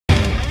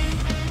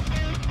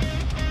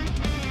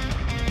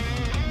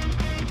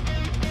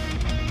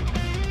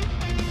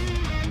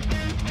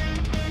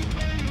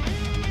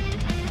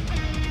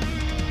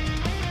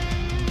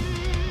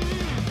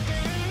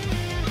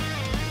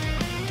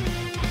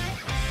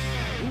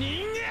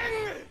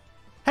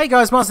Hey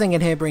guys,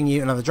 Ningen here, bringing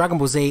you another Dragon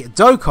Ball Z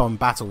Dokkan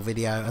battle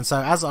video. And so,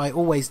 as I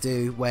always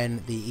do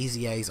when the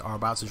EZAs are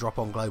about to drop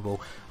on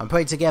Global, I'm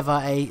putting together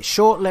a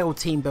short little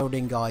team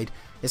building guide.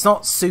 It's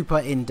not super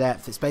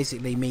in-depth, it's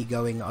basically me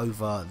going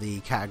over the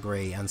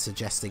category and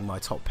suggesting my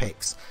top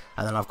picks.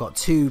 And then I've got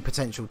two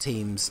potential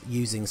teams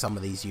using some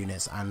of these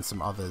units and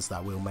some others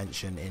that we'll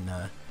mention in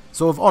a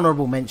sort of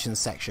honourable mentions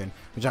section,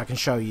 which I can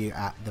show you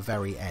at the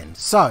very end.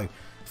 So,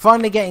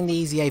 finally getting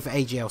the EZA for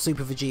AGL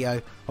Super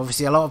VEGITO.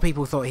 Obviously a lot of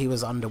people thought he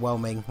was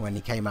underwhelming when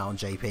he came out on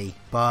JP,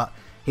 but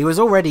he was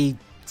already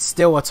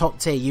still a top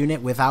tier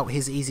unit without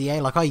his EZA.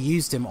 Like, I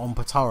used him on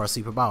Potara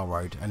Super Battle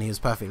Road and he was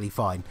perfectly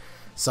fine.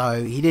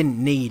 So he didn't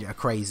need a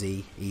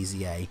crazy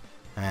EZA.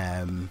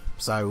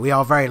 So we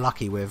are very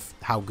lucky with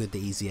how good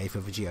the EZA for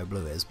VEGITO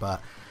Blue is.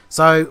 But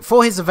so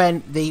for his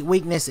event, the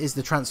weakness is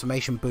the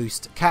transformation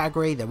boost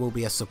category. There will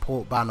be a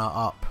support banner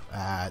up.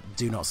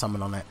 Do not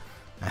summon on it.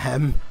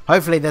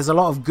 Hopefully there's a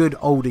lot of good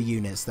older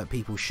units that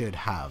people should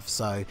have.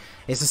 So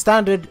it's a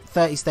standard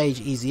 30 stage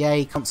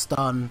EZA, can't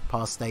stun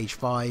past stage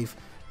 5,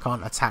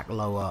 can't attack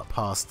lower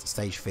past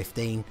stage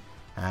 15,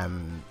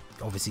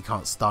 obviously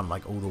can't stun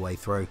like all the way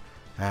through.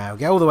 We'll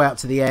get all the way up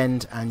to the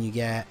end and you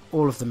get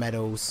all of the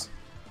medals,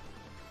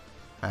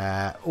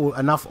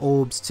 enough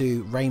orbs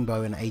to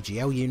rainbow an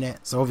AGL unit.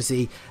 So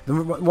obviously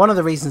one of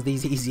the reasons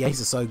these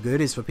EZAs are so good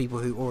is for people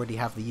who already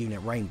have the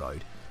unit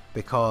rainbowed,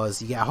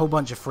 because you get a whole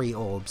bunch of free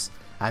orbs.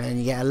 And then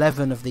you get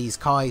 11 of these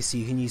Kais, so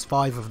you can use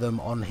 5 of them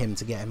on him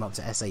to get him up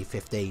to SA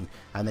 15.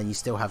 And then you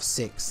still have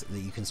 6 that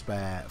you can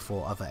spare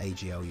for other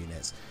AGL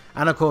units.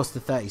 And of course the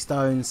 30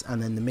 stones,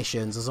 and then the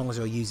missions. As long as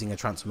you're using a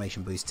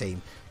transformation boost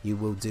team, you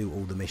will do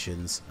all the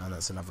missions. And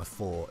that's another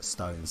 4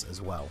 stones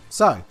as well.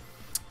 So,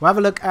 we'll have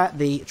a look at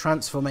the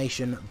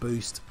transformation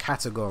boost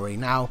category.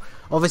 Now,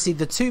 obviously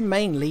the two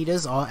main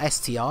leaders are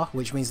STR,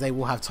 which means they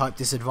will have type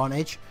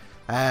disadvantage.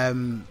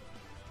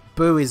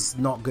 Boo is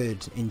not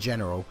good in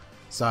general.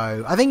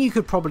 So, I think you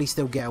could probably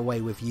still get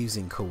away with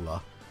using Cooler.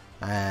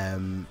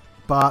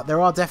 But there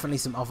are definitely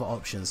some other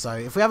options. So,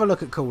 if we have a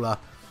look at Cooler,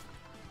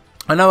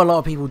 I know a lot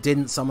of people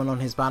didn't summon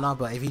on his banner,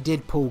 but if he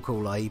did pull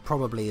Cooler, he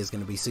probably is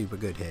going to be super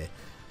good here.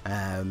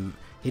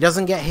 He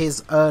doesn't get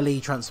his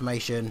early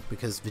transformation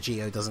because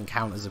VEGITO doesn't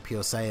count as a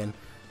pure Saiyan.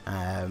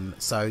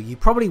 So, you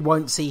probably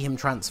won't see him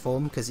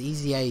transform because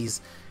EZAs,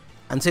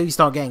 until you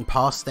start getting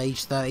past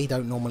stage 30,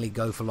 don't normally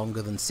go for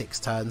longer than 6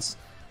 turns.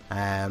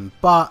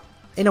 But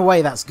in a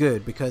way that's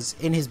good, because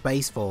in his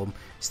base form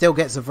still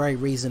gets a very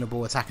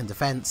reasonable attack and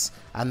defense,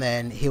 and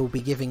then he'll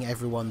be giving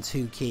everyone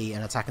 2 key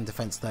and attack and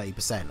defense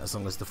 30% as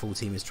long as the full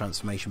team is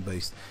transformation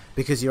boost,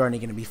 because you're only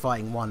going to be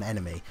fighting one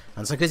enemy.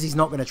 And so because he's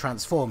not going to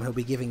transform, he'll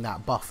be giving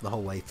that buff the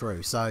whole way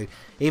through. So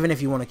even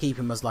if you want to keep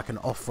him as like an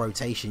off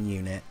rotation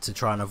unit to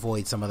try and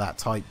avoid some of that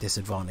type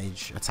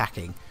disadvantage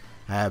attacking,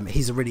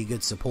 he's a really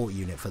good support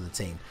unit for the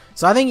team.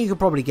 So I think you could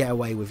probably get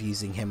away with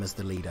using him as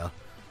the leader.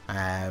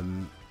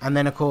 And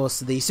then of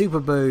course the Super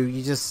Boo,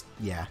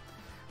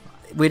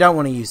 we don't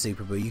want to use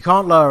Super Boo. You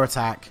can't lower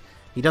attack,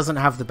 he doesn't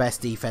have the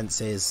best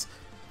defenses,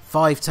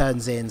 5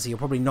 turns in, so you're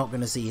probably not going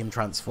to see him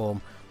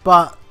transform.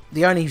 But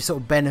the only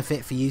sort of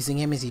benefit for using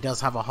him is he does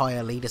have a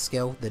higher leader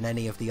skill than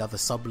any of the other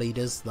sub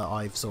leaders that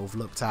I've sort of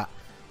looked at,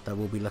 that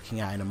we'll be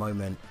looking at in a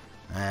moment.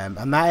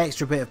 And that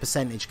extra bit of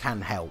percentage can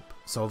help.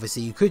 So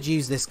obviously you could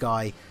use this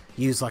guy,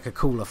 use like a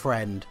Cooler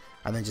friend,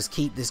 and then just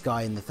keep this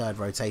guy in the 3rd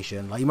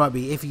rotation. Like, you might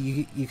be, if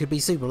you could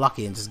be super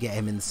lucky and just get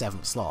him in the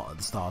 7th slot at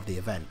the start of the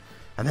event.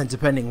 And then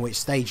depending which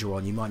stage you're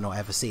on, you might not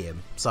ever see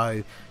him.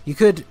 So you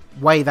could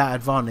weigh that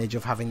advantage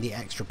of having the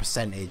extra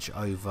percentage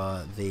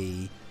over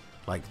the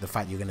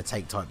fact you're going to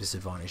take type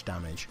disadvantage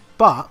damage.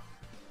 But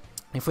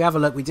if we have a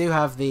look, we do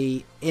have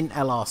the Int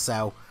LR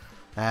cell.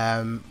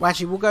 Well,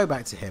 actually, we'll go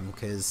back to him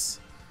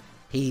because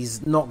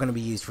he's not going to be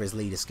used for his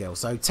leader skill.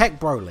 So Tech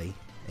Broly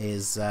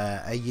is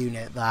a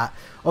unit that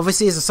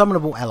obviously is a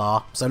summonable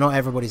LR, so not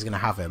everybody's going to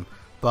have him,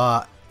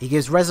 but he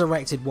gives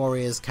Resurrected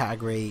Warriors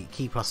category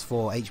Key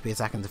 +4 HP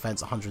attack and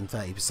defense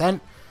 130%,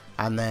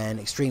 and then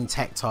extreme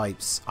tech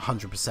types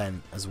 100%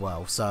 as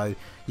well. So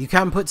you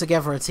can put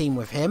together a team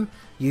with him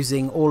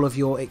using all of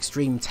your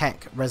extreme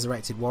tech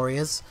Resurrected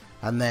Warriors,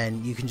 and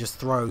then you can just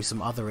throw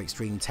some other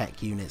extreme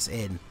tech units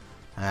in.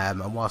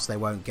 And whilst they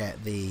won't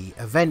get the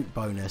event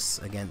bonus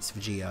against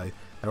VEGITO,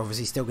 they're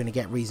obviously still going to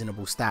get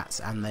reasonable stats,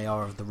 and they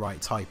are of the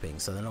right typing,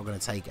 so they're not going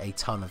to take a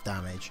ton of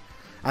damage.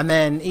 And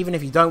then even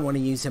if you don't want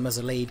to use him as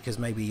a lead, because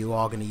maybe you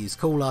are going to use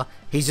Cooler,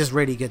 he's just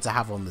really good to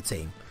have on the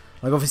team.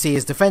 Like, obviously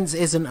his defense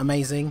isn't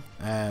amazing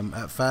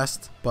at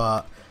first,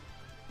 but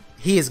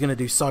he is going to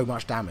do so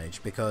much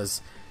damage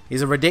because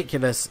he's a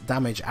ridiculous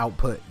damage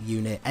output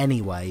unit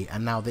anyway,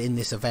 and now that in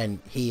this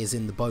event he is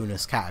in the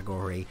bonus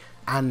category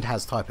and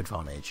has type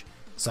advantage.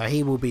 So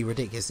he will be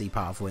ridiculously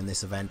powerful in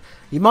this event.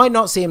 You might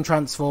not see him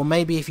transform,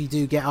 maybe if you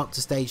do get up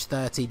to stage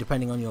 30,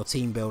 depending on your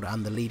team build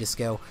and the leader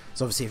skill.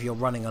 So obviously if you're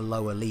running a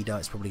lower leader,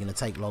 it's probably going to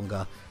take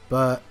longer.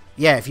 But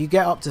yeah, if you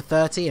get up to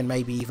 30 and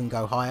maybe even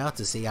go higher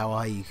to see how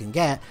high you can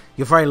get,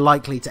 you're very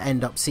likely to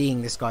end up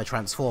seeing this guy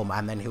transform,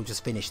 and then he'll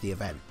just finish the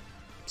event.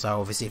 So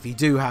obviously if you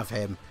do have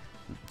him,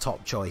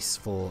 top choice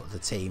for the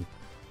team.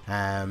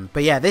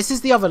 But yeah, this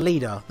is the other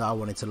leader that I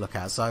wanted to look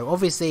at. So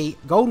obviously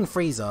Golden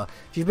Frieza,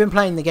 if you've been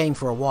playing the game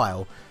for a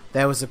while,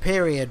 there was a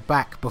period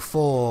back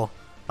before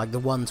like the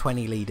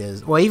 120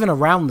 leaders, or even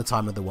around the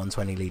time of the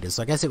 120 leaders,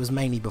 so I guess it was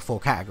mainly before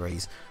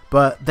categories,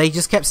 but they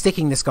just kept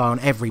sticking this guy on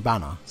every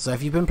banner. So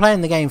if you've been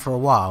playing the game for a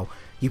while,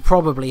 you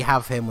probably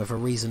have him with a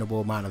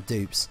reasonable amount of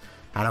dupes.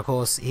 And of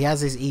course he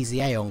has his Easy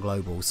A on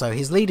global, so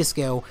his leader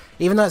skill,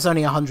 even though it's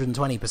only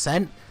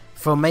 120%,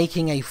 for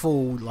making a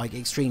full like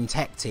extreme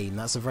tech team,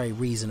 that's a very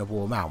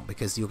reasonable amount,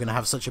 because you're going to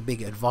have such a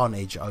big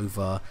advantage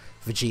over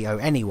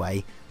Vegito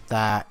anyway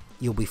that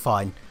you'll be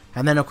fine.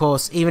 And then of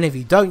course, even if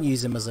you don't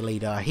use him as a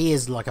leader, he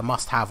is like a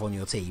must-have on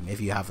your team if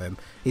you have him.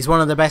 He's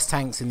one of the best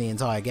tanks in the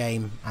entire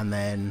game, and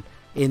then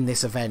in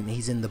this event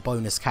he's in the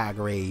bonus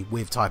category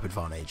with type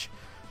advantage.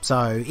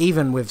 So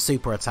even with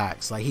super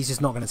attacks, like he's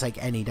just not going to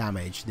take any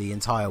damage the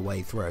entire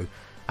way through.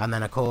 And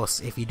then of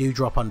course, if you do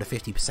drop under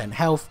 50%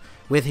 health,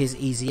 with his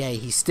Easy A,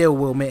 he still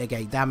will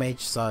mitigate damage,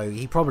 so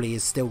he probably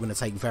is still going to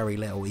take very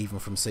little even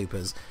from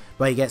supers,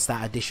 but he gets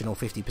that additional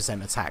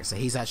 50% attack, so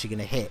he's actually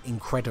going to hit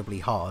incredibly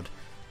hard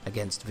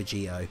against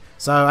Vegito.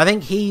 So I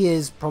think he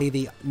is probably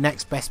the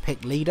next best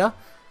pick leader,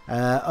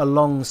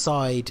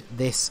 alongside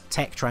this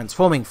tech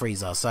transforming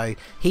Frieza. So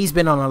he's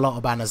been on a lot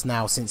of banners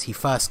now since he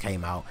first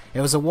came out.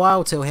 It was a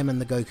while till him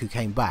and the Goku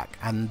came back,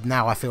 and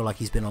now I feel like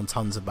he's been on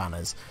tons of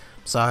banners.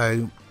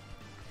 So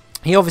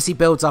he obviously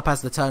builds up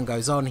as the turn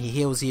goes on, he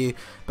heals you,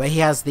 but he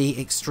has the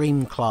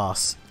extreme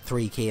class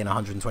 3 key and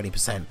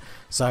 120%,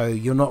 so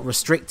you're not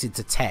restricted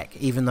to tech,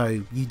 even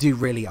though you do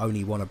really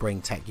only want to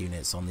bring tech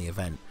units on the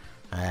event.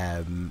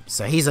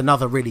 So he's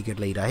another really good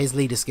leader. His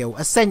leader skill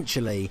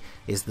essentially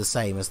is the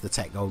same as the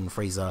tech Golden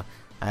Frieza,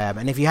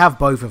 and if you have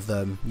both of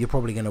them, you're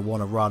probably going to want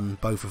to run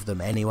both of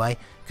them anyway,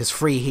 because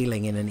free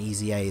healing in an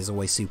Easy A is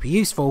always super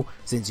useful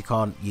since you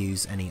can't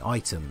use any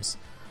items.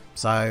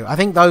 So I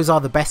think those are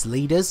the best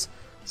leaders.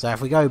 So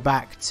if we go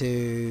back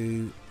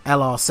to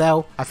LR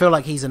Cell, I feel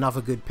like he's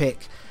another good pick.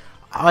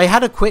 I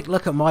had a quick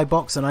look at my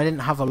box and I didn't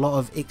have a lot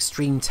of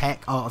extreme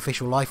tech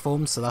artificial life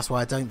forms, so that's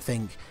why I don't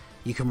think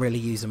you can really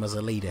use him as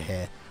a leader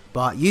here.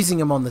 But using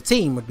him on the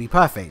team would be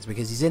perfect,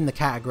 because he's in the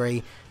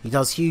category, he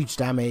does huge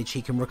damage,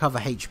 he can recover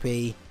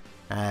HP,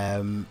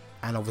 and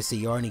obviously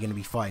you're only going to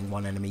be fighting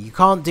one enemy. You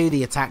can't do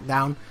the attack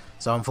down,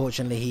 so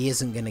unfortunately he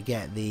isn't going to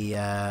get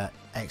the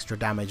extra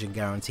damage and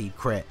guaranteed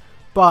crit.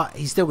 But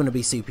he's still going to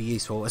be super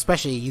useful,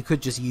 especially you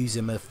could just use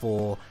him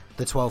for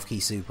the 12 key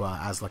super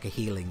as like a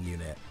healing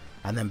unit.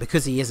 And then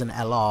because he is an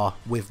LR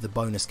with the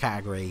bonus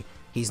category,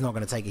 he's not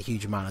going to take a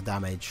huge amount of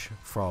damage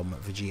from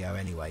Vegito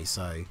anyway,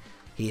 so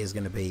he is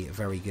going to be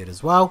very good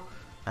as well.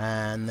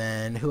 And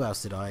then who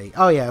else did I...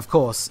 Oh yeah, of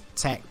course,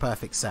 Tech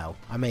Perfect Cell.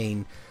 I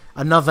mean,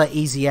 another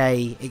Easy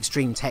A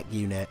extreme tech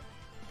unit.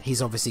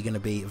 He's obviously going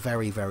to be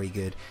very, very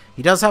good.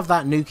 He does have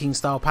that nuking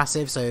style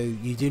passive, so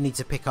you do need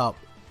to pick up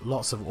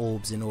lots of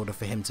orbs in order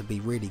for him to be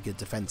really good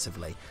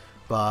defensively.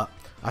 But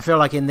I feel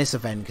like in this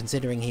event,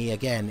 considering he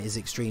again is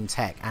extreme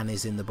tech and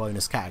is in the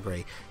bonus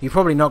category, you're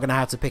probably not going to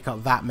have to pick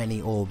up that many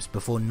orbs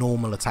before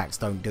normal attacks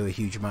don't do a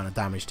huge amount of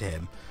damage to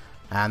him.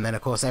 And then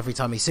of course every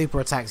time he super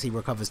attacks he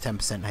recovers 10%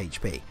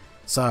 HP.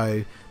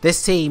 So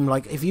this team,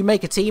 like if you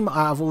make a team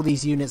out of all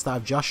these units that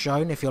I've just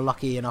shown, if you're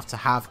lucky enough to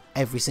have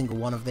every single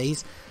one of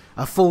these,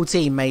 a full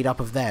team made up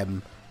of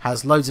them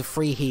has loads of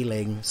free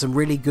healing, some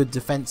really good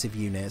defensive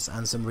units,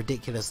 and some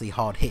ridiculously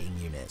hard hitting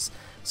units.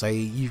 So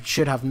you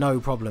should have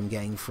no problem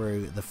getting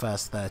through the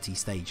first 30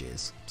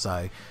 stages.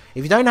 So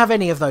if you don't have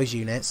any of those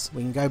units,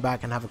 we can go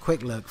back and have a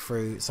quick look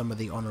through some of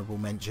the honourable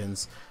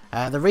mentions.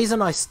 The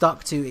reason I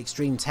stuck to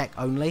extreme tech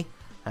only,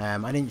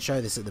 I didn't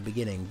show this at the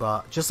beginning,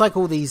 but just like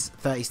all these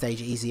 30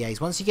 stage Easy A's,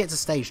 once you get to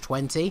stage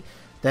 20,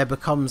 there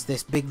becomes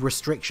this big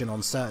restriction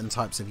on certain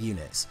types of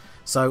units.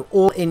 So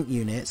all int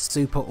units,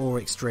 super or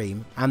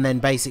extreme, and then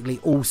basically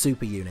all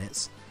super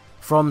units,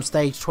 from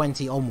stage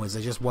 20 onwards,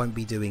 they just won't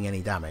be doing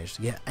any damage.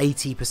 You get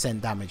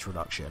 80% damage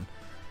reduction.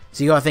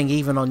 So you gotta think,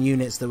 even on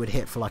units that would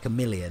hit for like 1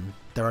 million,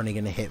 they're only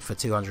going to hit for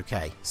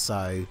 200k.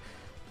 So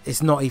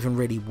it's not even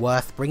really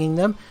worth bringing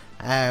them,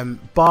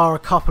 bar a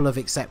couple of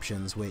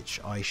exceptions, which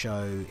I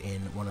show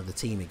in one of the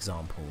team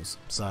examples.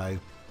 So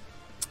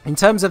in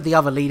terms of the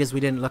other leaders we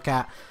didn't look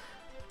at,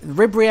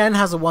 Ribrienne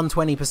has a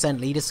 120%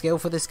 leader skill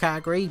for this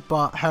category,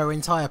 but her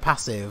entire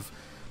passive,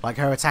 like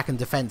her attack and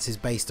defense, is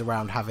based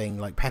around having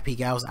like Peppy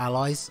Gal's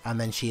allies, and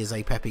then she is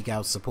a Peppy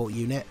Gal support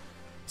unit.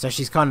 So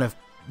she's kind of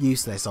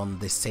useless on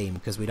this team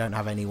because we don't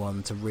have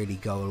anyone to really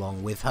go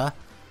along with her.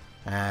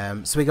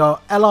 So we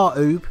got LR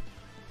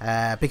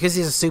Oob. Because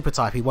he's a super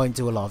type, he won't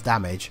do a lot of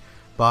damage,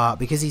 but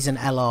because he's an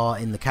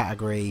LR in the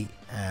category,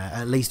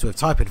 at least with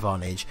type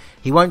advantage,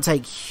 he won't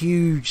take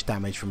huge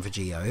damage from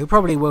Vegito. He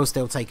probably will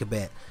still take a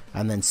bit,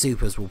 and then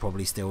supers will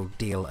probably still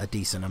deal a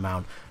decent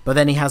amount. But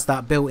then he has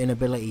that built-in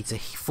ability to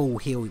full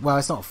heal. Well,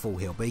 it's not a full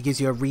heal, but he gives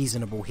you a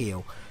reasonable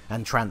heal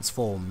and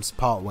transforms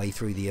partway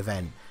through the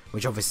event,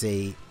 which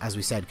obviously, as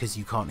we said, because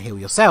you can't heal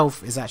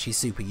yourself, is actually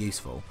super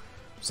useful.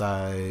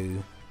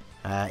 So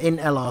in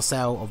LR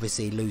Cell,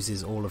 obviously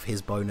loses all of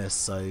his bonus,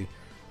 so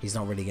he's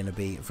not really going to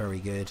be very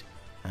good.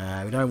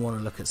 We don't want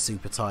to look at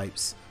super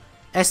types.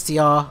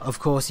 STR, of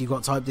course, you've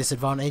got type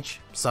disadvantage,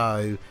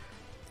 so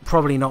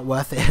probably not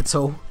worth it at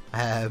all.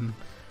 And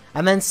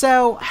then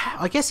Cell,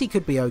 I guess he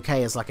could be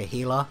okay as like a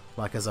healer,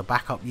 like as a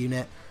backup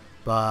unit,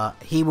 but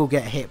he will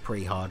get hit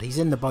pretty hard. He's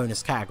in the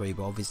bonus category,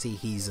 but obviously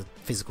he's a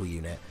physical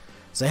unit,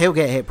 so he'll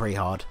get hit pretty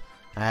hard.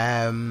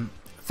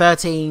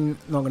 13,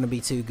 not going to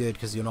be too good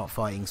because you're not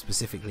fighting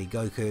specifically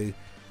Goku.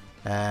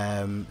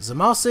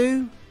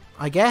 Zamasu,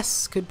 I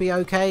guess, could be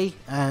okay.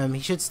 He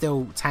should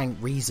still tank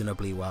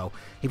reasonably well.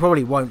 He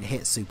probably won't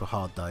hit super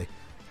hard though.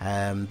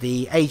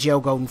 The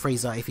AGL Golden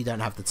Frieza, if you don't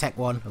have the tech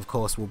one, of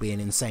course, will be an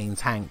insane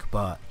tank,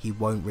 but he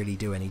won't really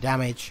do any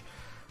damage.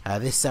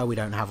 This Cell we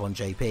don't have on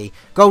JP.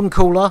 Golden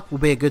Cooler will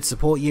be a good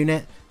support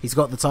unit. He's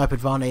got the type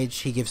advantage.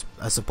 He gives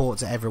a support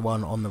to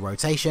everyone on the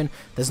rotation.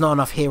 There's not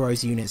enough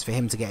heroes units for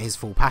him to get his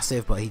full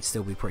passive, but he'd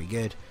still be pretty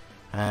good.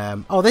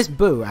 Oh, this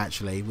Boo,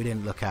 actually, we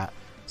didn't look at.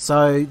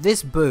 So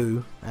this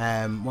Boo,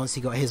 once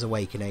he got his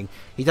awakening,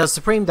 he does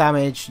supreme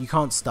damage, you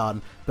can't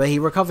stun, but he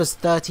recovers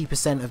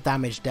 30% of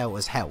damage dealt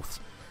as health.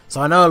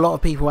 So I know a lot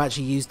of people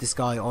actually use this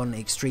guy on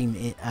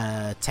Extreme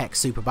Tech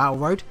Super Battle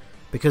Road,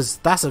 because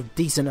that's a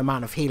decent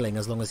amount of healing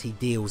as long as he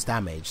deals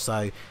damage.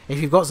 So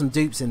if you've got some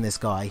dupes in this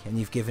guy and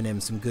you've given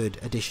him some good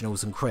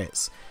additionals and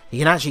crits, he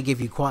can actually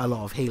give you quite a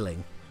lot of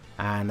healing.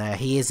 And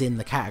he is in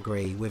the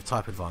category with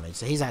type advantage,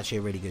 so he's actually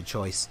a really good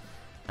choice.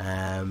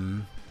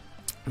 The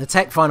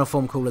tech final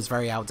form Cooler is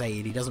very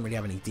outdated. He doesn't really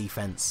have any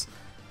defense,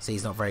 so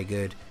he's not very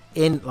good.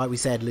 In, like we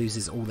said,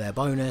 loses all their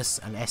bonus,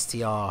 and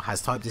STR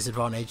has type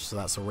disadvantage, so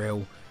that's a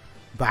real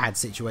bad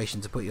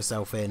situation to put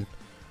yourself in.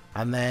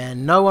 And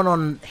then no one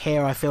on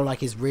here I feel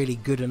like is really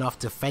good enough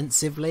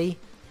defensively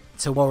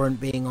to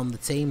warrant being on the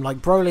team. Like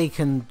Broly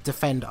can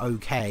defend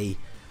okay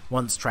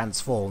once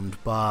transformed,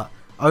 but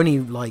only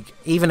like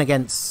even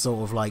against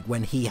sort of like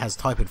when he has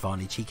type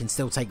advantage, he can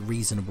still take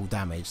reasonable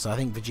damage. So I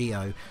think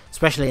Vegito,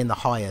 especially in the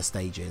higher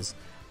stages,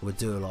 would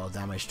do a lot of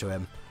damage to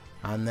him.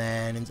 And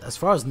then as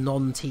far as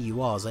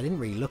non-TURs, I didn't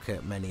really look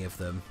at many of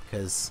them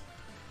because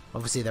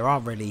obviously there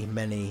aren't really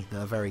many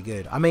that are very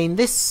good. I mean,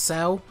 this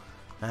Cell,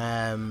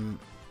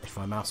 if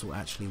my mouse will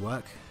actually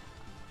work,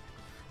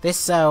 this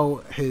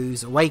Cell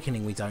whose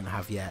awakening we don't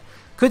have yet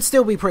could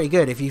still be pretty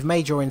good if you've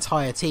made your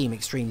entire team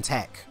Extreme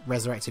Tech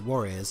Resurrected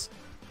Warriors,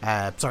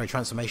 sorry,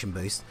 Transformation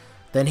Boost.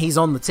 Then he's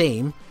on the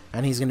team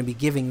and he's going to be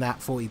giving that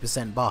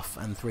 40% buff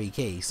and 3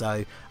 key.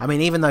 So I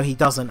mean, even though he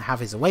doesn't have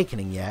his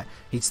awakening yet,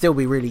 he'd still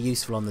be really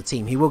useful on the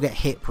team. He will get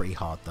hit pretty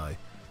hard though,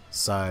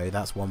 so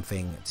that's one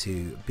thing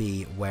to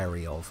be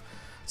wary of.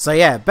 So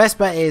yeah, best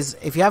bet is,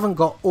 if you haven't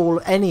got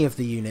any of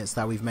the units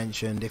that we've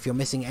mentioned, if you're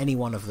missing any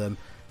one of them,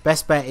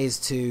 best bet is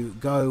to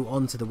go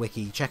onto the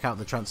wiki, check out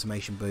the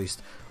transformation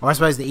boost, or I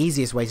suppose the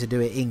easiest way to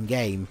do it in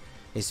game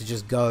is to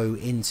just go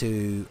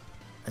into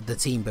the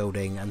team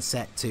building and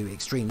set to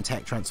Extreme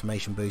Tech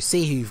Transformation Boost,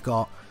 see who you've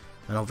got,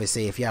 and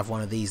obviously if you have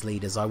one of these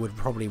leaders, I would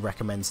probably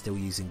recommend still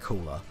using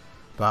Cooler.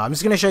 But I'm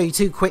just going to show you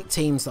 2 quick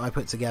teams that I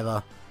put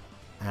together,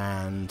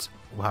 and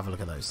we'll have a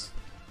look at those.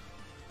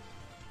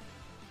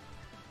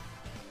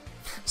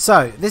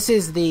 So this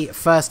is the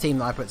first team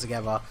that I put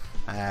together.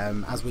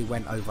 As we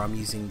went over, I'm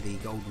using the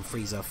Golden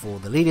Frieza for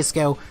the leader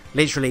skill.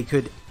 Literally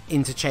could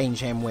interchange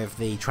him with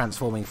the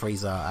transforming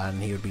Frieza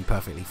and he would be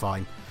perfectly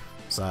fine.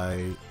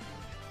 So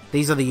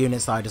these are the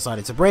units that I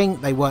decided to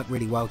bring. They work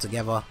really well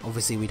together.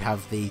 Obviously we'd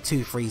have the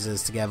 2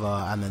 Friezas together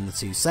and then the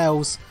 2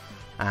 Cells,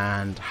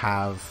 and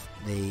have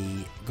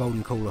the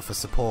Golden Cooler for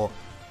support,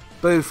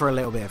 Boo for a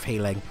little bit of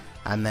healing.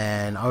 And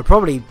then I would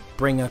probably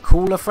bring a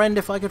cooler friend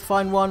if I could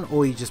find one,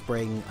 or you just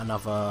bring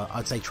another,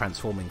 I'd say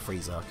transforming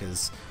Frieza,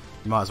 because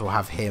you might as well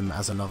have him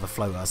as another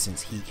floater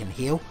since he can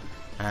heal.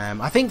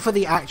 I think for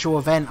the actual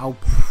event I'll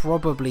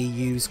probably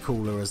use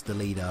Cooler as the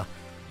leader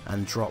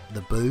and drop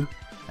the Boo,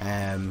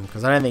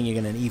 because I don't think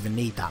you're going to even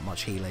need that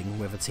much healing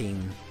with a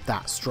team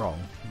that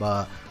strong.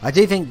 But I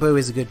do think Boo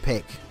is a good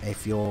pick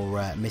if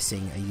you're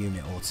missing a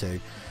unit or 2.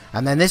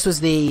 And then this was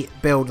the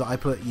build that I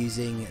put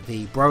using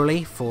the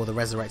Broly for the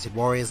Resurrected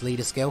Warriors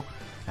leader skill.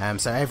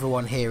 So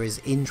everyone here is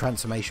in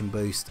Transformation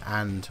Boost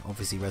and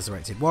obviously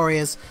Resurrected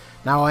Warriors.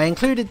 Now I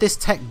included this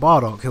Tech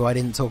Bardock, who I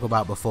didn't talk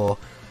about before,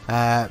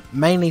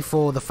 mainly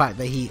for the fact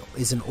that he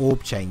is an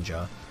orb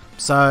changer.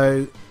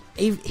 So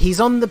he's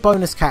on the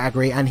bonus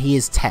category and he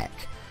is Tech.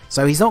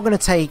 So he's not going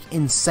to take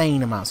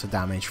insane amounts of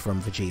damage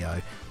from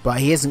Vegito, but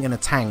he isn't going to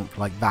tank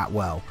like that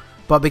well.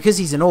 But because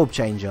he's an orb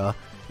changer,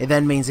 it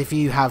then means if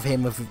you have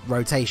him with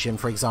rotation,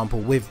 for example,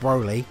 with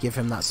Broly, give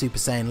him that Super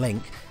Saiyan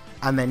Link,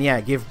 and then, yeah,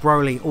 give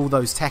Broly all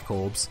those tech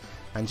orbs,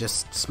 and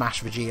just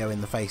smash Vegito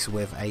in the face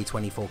with a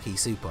 24 key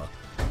super.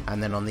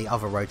 And then on the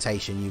other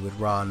rotation, you would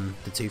run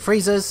the 2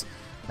 Friezas,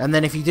 and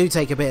then if you do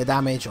take a bit of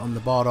damage on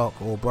the Bardock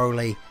or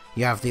Broly,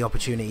 you have the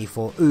opportunity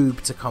for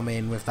Oob to come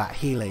in with that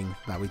healing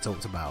that we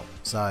talked about.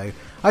 So,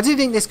 I do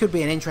think this could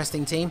be an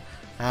interesting team.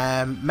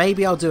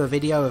 Maybe I'll do a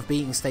video of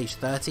beating stage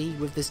 30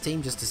 with this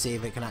team just to see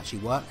if it can actually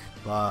work,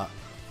 but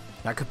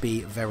That could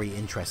be very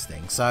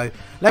interesting. So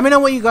let me know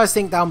what you guys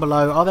think down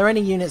below. Are there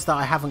any units that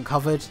I haven't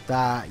covered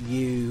that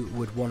you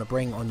would want to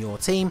bring on your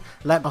team?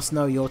 Let us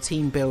know your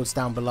team builds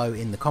down below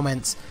in the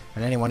comments.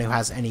 And anyone who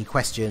has any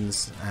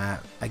questions,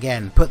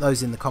 again, put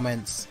those in the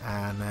comments.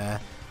 And I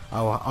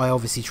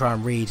obviously try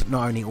and read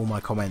not only all my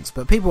comments,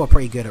 but people are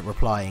pretty good at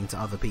replying to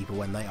other people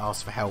when they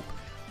ask for help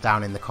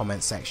down in the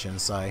comments section.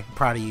 So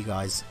proud of you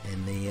guys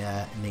in the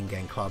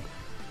Ningen club.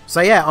 So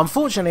yeah,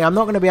 unfortunately I'm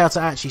not going to be able to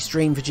actually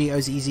stream VEGITO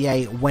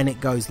EZA when it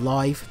goes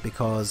live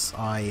because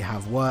I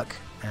have work,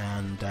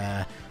 and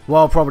what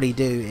I'll probably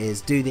do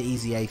is do the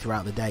EZA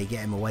throughout the day, get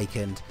him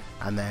awakened,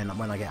 and then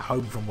when I get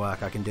home from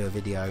work I can do a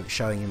video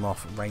showing him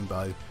off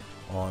Rainbow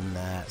on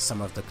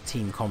some of the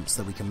team comps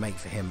that we can make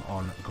for him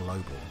on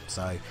Global.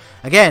 So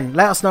again,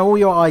 let us know all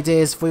your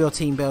ideas for your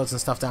team builds and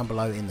stuff down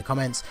below in the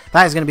comments.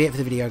 That is going to be it for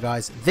the video,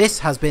 guys. This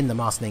has been the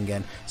Masked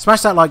Ningen.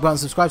 Smash that like button,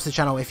 subscribe to the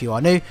channel if you are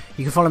new.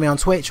 You can follow me on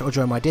Twitch or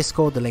join my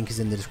Discord. The link is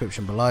in the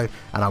description below,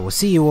 and I will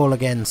see you all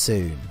again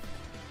soon.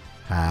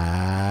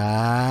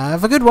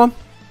 Have a good one.